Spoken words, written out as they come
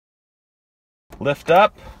Lift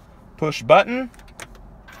up, push button,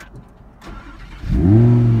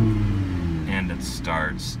 and it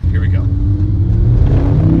starts. Here we go.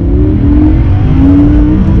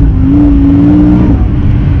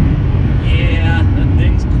 Yeah, that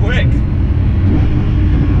thing's quick.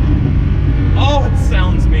 Oh, it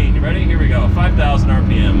sounds mean. You ready? Here we go. 5,000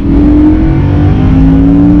 RPM.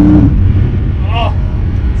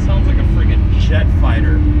 Jet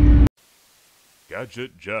fighter.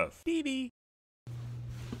 Gadget Jeff TV.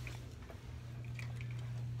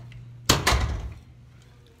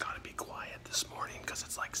 Gotta be quiet this morning because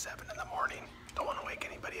it's like 7 in the morning. Don't want to wake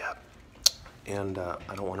anybody up. And I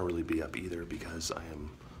don't want to really be up either because I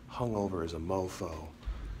am hungover as a mofo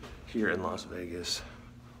here in Las Vegas.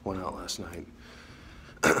 Went out last night.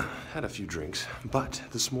 Had a few drinks. But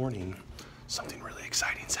this morning, something really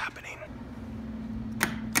exciting is happening.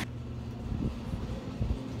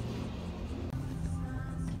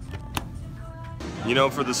 You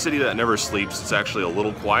know, for the city that never sleeps, it's actually a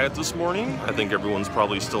little quiet this morning. I think everyone's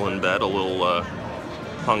probably still in bed, a little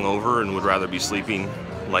hungover, and would rather be sleeping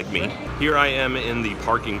like me. Here I am in the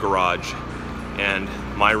parking garage, and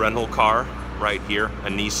my rental car right here, a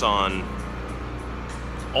Nissan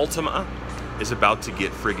Altima, is about to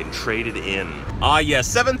get friggin' traded in. Ah yes,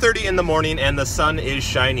 7:30 in the morning and the sun is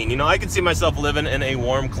shining. You know, I can see myself living in a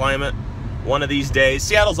warm climate one of these days.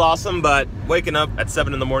 Seattle's awesome, but waking up at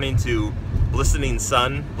 7 in the morning to glistening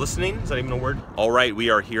sun. Glistening? Is that even a word? All right, we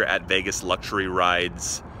are here at Vegas Luxury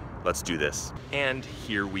Rides. Let's do this. And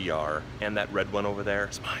here we are. And that red one over there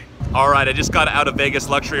is mine. All right, I just got out of Vegas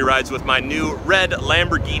Luxury Rides with my new red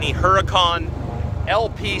Lamborghini Huracan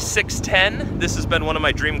LP610. This has been one of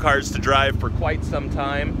my dream cars to drive for quite some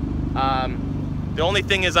time. The only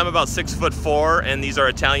thing is I'm about 6'4", and these are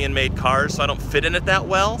Italian-made cars, so I don't fit in it that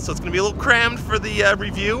well. So it's gonna be a little crammed for the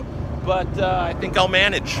review, but I think I'll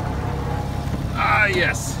manage. Ah,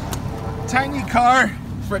 yes. Tiny car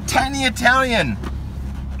for a tiny Italian.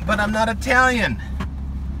 But I'm not Italian.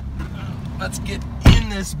 Let's get in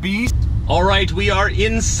this beast. All right, we are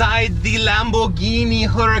inside the Lamborghini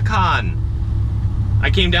Huracan. I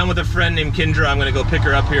came down with a friend named Kendra. I'm gonna go pick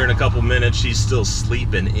her up here in a couple minutes. She's still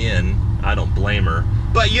sleeping in. I don't blame her.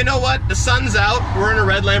 But you know what? The sun's out. We're in a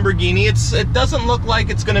red Lamborghini. It doesn't look like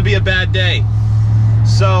it's gonna be a bad day.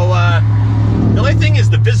 So, the only thing is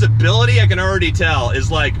the visibility, I can already tell, is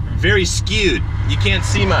like very skewed. You can't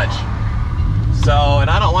see much. So, and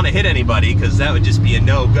I don't want to hit anybody because that would just be a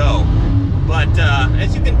no-go. But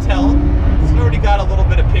as you can tell, it's already got a little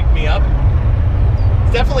bit of pick-me-up.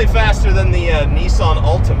 It's definitely faster than the Nissan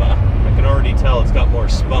Altima. I can already tell it's got more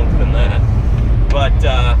spunk than that. But,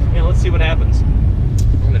 you know, let's see what happens.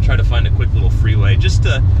 I'm going to try to find a quick little freeway just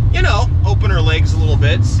to, you know, open her legs a little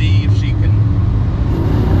bit, see if she can...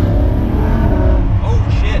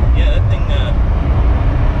 Yeah, that thing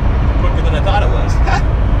quicker than I thought it was.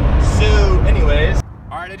 So, anyways.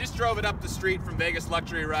 All right, I just drove it up the street from Vegas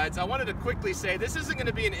Luxury Rides. I wanted to quickly say this isn't going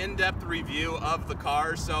to be an in-depth review of the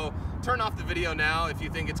car, so turn off the video now if you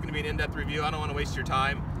think it's going to be an in-depth review. I don't want to waste your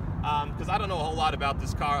time because I don't know a whole lot about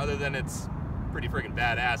this car other than it's pretty freaking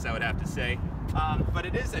badass, I would have to say. But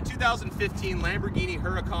it is a 2015 Lamborghini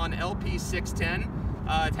Huracan LP610.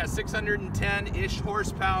 It has 610-ish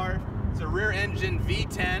horsepower. It's a rear engine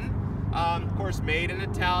V10, of course made in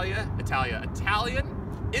Italy,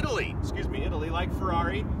 like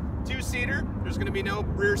Ferrari. 2-seater, there's gonna be no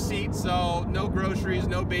rear seat, so no groceries,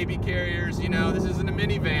 no baby carriers, you know, this isn't a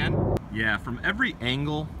minivan. Yeah, from every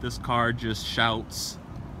angle, this car just shouts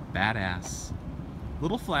badass.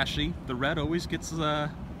 Little flashy, the red always gets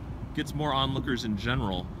more onlookers in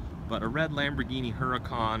general, but a red Lamborghini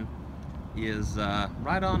Huracan is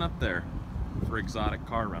right on up there for exotic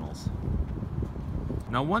car rentals.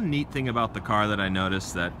 Now, one neat thing about the car that I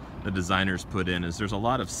noticed that the designers put in is there's a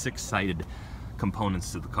lot of 6-sided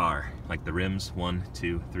components to the car, like the rims, 1,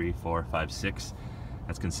 2, 3, 4, 5, 6.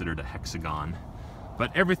 That's considered a hexagon,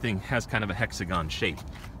 but everything has kind of a hexagon shape.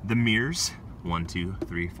 The mirrors, 1, 2,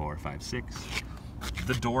 3, 4, 5, 6.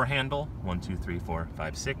 The door handle, 1, 2, 3, 4,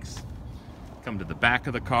 5, 6. Come to the back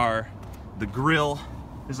of the car. The grille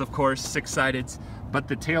is, of course, 6-sided, but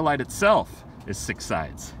the taillight itself is 6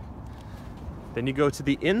 sides. Then you go to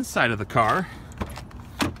the inside of the car,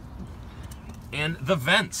 and the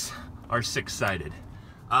vents are 6-sided.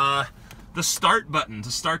 The start button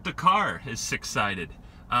to start the car is 6-sided.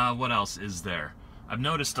 What else is there? I've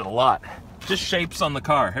noticed it a lot. Just shapes on the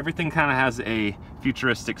car. Everything kind of has a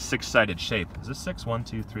futuristic 6-sided shape. Is this 6? 1,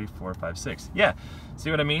 2, 3, 4, 5, 6. Yeah,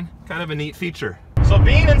 see what I mean? Kind of a neat feature. So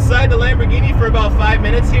being inside the Lamborghini for about 5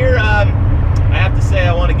 minutes here, I have to say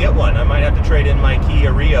I want to get one. I might have to trade in my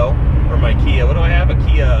Kia Rio, or my Kia, what do I have? A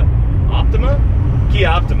Kia Optima?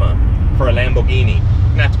 for a Lamborghini. I'm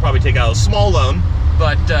gonna have to probably take out a small loan,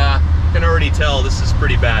 but can already tell this is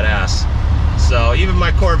pretty badass. So even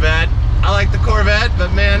my Corvette, I like the Corvette,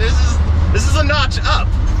 but man, this is a notch up.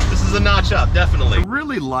 This is a notch up, definitely. I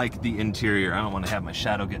really like the interior. I don't want to have my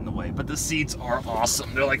shadow get in the way, but the seats are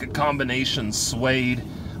awesome. They're like a combination suede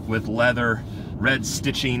with leather, red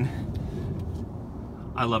stitching.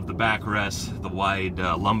 I love the backrest, the wide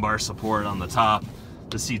lumbar support on the top.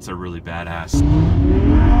 The seats are really badass.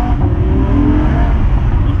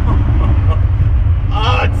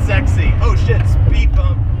 Oh, it's sexy. Oh shit, speed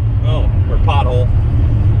bump. Oh, or pothole.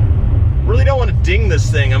 Really don't want to ding this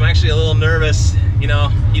thing. I'm actually a little nervous. You know,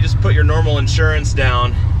 you just put your normal insurance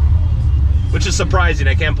down, which is surprising.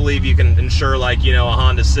 I can't believe you can insure, like, you know, a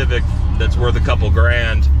Honda Civic that's worth a couple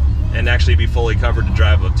grand and actually be fully covered to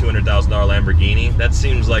drive a $200,000 Lamborghini. That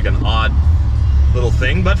seems like an odd little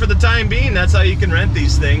thing, but for the time being, that's how you can rent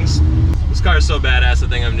these things. This car is so badass, I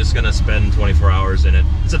think I'm just gonna spend 24 hours in it.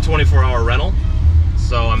 It's a 24-hour rental,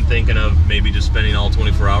 so I'm thinking of maybe just spending all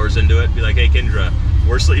 24 hours into it. Be like, hey Kendra,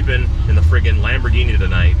 we're sleeping in the friggin' Lamborghini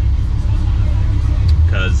tonight.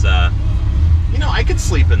 Because, you know, I could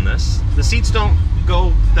sleep in this. The seats don't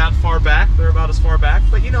go that far back. They're about as far back,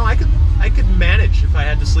 but you know, I could manage if I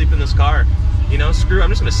had to sleep in this car. You know, screw, I'm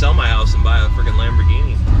just gonna sell my house and buy a friggin'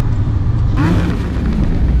 Lamborghini.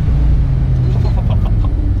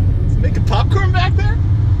 Is it making popcorn back there?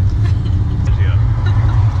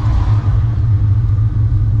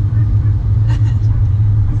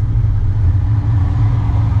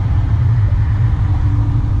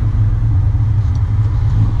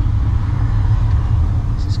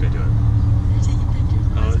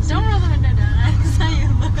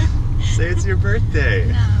 Say it's your birthday.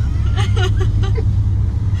 No.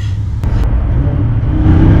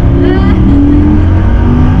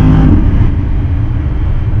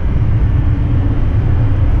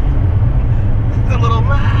 The little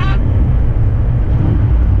man.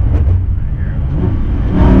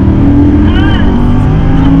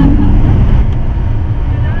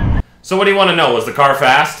 So what do you want to know? Was the car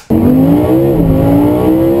fast?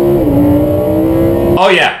 Oh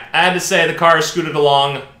yeah, I had to say the car scooted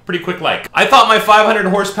along pretty quick like. I thought my 500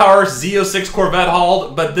 horsepower Z06 Corvette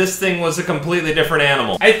hauled, but this thing was a completely different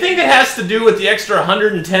animal. I think it has to do with the extra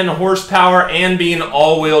 110 horsepower and being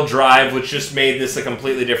all-wheel drive, which just made this a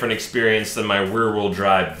completely different experience than my rear-wheel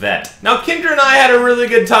drive Vette. Now, Kendra and I had a really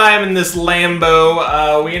good time in this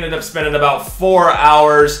Lambo. We ended up spending about 4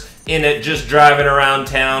 hours in it, just driving around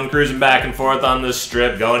town, cruising back and forth on the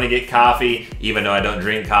strip, going to get coffee, even though I don't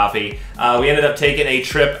drink coffee. We ended up taking a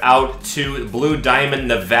trip out to Blue Diamond,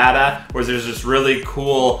 Nevada, where there's this really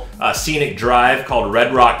cool scenic drive called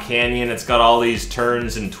Red Rock Canyon. It's got all these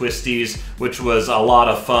turns and twisties, which was a lot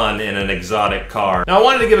of fun in an exotic car. Now, I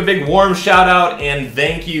wanted to give a big warm shout out and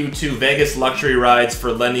thank you to Vegas Luxury Rides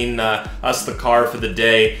for lending us the car for the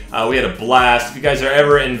day. We had a blast. If you guys are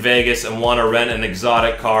ever in Vegas and want to rent an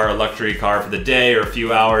exotic car, a luxury car for the day or a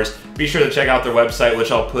few hours, be sure to check out their website,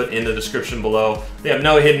 which I'll put in the description below. They have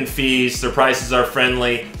no hidden fees, their prices are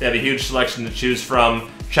friendly, they have a huge selection to choose from.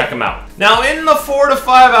 Check them out. Now, in the 4 to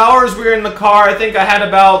 5 hours we were in the car, I think I had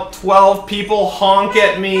about 12 people honk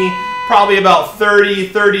at me, probably about 30,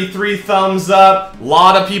 33 thumbs up, a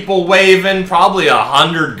lot of people waving, probably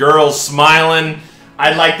 100 girls smiling.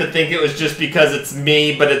 I'd like to think it was just because it's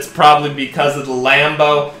me, but it's probably because of the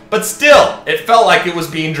Lambo. But still, it felt like it was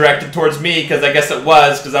being directed towards me, because I guess it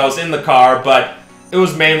was, because I was in the car, but it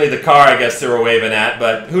was mainly the car I guess they were waving at,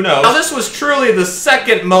 but who knows. Now, this was truly the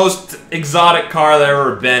second most exotic car that I've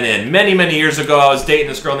ever been in. Many, many years ago, I was dating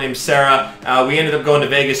this girl named Sarah. We ended up going to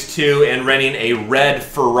Vegas too and renting a red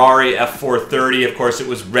Ferrari F430. Of course, it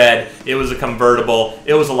was red. It was a convertible.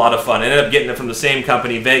 It was a lot of fun. I ended up getting it from the same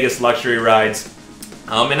company, Vegas Luxury Rides.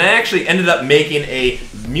 And I actually ended up making a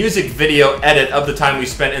music video edit of the time we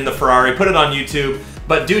spent in the Ferrari, put it on YouTube,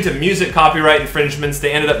 but due to music copyright infringements,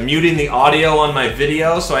 they ended up muting the audio on my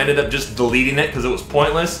video, so I ended up just deleting it because it was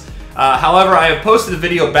pointless. However, I have posted the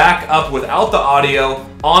video back up without the audio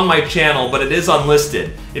on my channel, but it is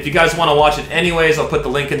unlisted. If you guys want to watch it anyways, I'll put the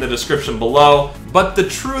link in the description below. But the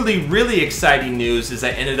truly, really exciting news is I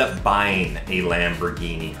ended up buying a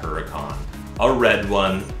Lamborghini Huracan. A red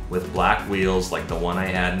one with black wheels like the one I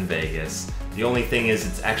had in Vegas. The only thing is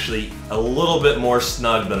it's actually a little bit more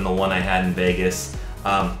snug than the one I had in Vegas.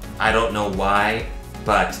 I don't know why,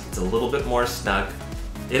 but it's a little bit more snug.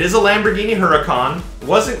 It is a Lamborghini Huracan. It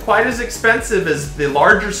wasn't quite as expensive as the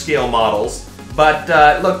larger scale models, but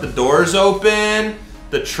look, the doors open,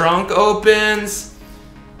 the trunk opens.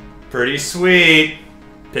 Pretty sweet.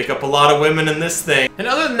 Pick up a lot of women in this thing. And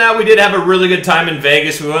other than that, we did have a really good time in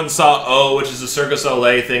Vegas. We went and saw O, which is a Circus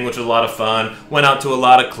Olay thing, which was a lot of fun. Went out to a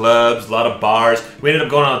lot of clubs, a lot of bars. We ended up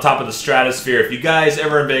going on top of the Stratosphere. If you guys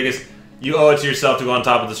ever in Vegas, you owe it to yourself to go on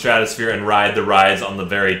top of the Stratosphere and ride the rides on the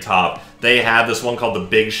very top. They have this one called the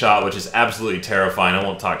Big Shot, which is absolutely terrifying. I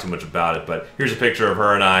won't talk too much about it, but here's a picture of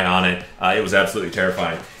her and I on it. It was absolutely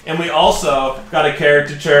terrifying. And we also got a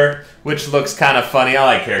caricature, which looks kind of funny. I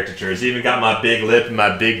like caricatures. Even got my big lip and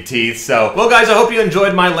my big teeth. So, well guys, I hope you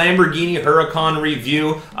enjoyed my Lamborghini Huracan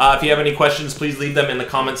review. If you have any questions, please leave them in the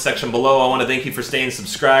comments section below. I want to thank you for staying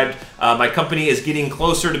subscribed. My company is getting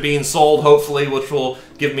closer to being sold, hopefully, which will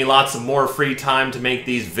give me lots of more free time to make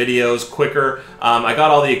these videos quicker. I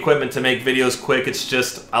got all the equipment to make videos quick. It's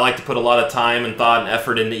just, I like to put a lot of time and thought and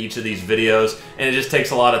effort into each of these videos, and it just takes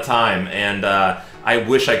a lot of time. And I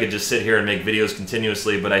wish I could just sit here and make videos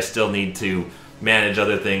continuously, but I still need to manage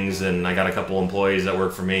other things, and I got a couple employees that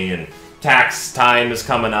work for me, and tax time is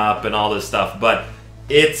coming up and all this stuff, but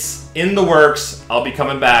it's in the works. I'll be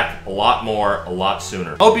coming back a lot more, a lot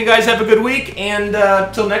sooner. Hope you guys have a good week,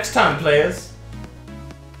 and till next time, players.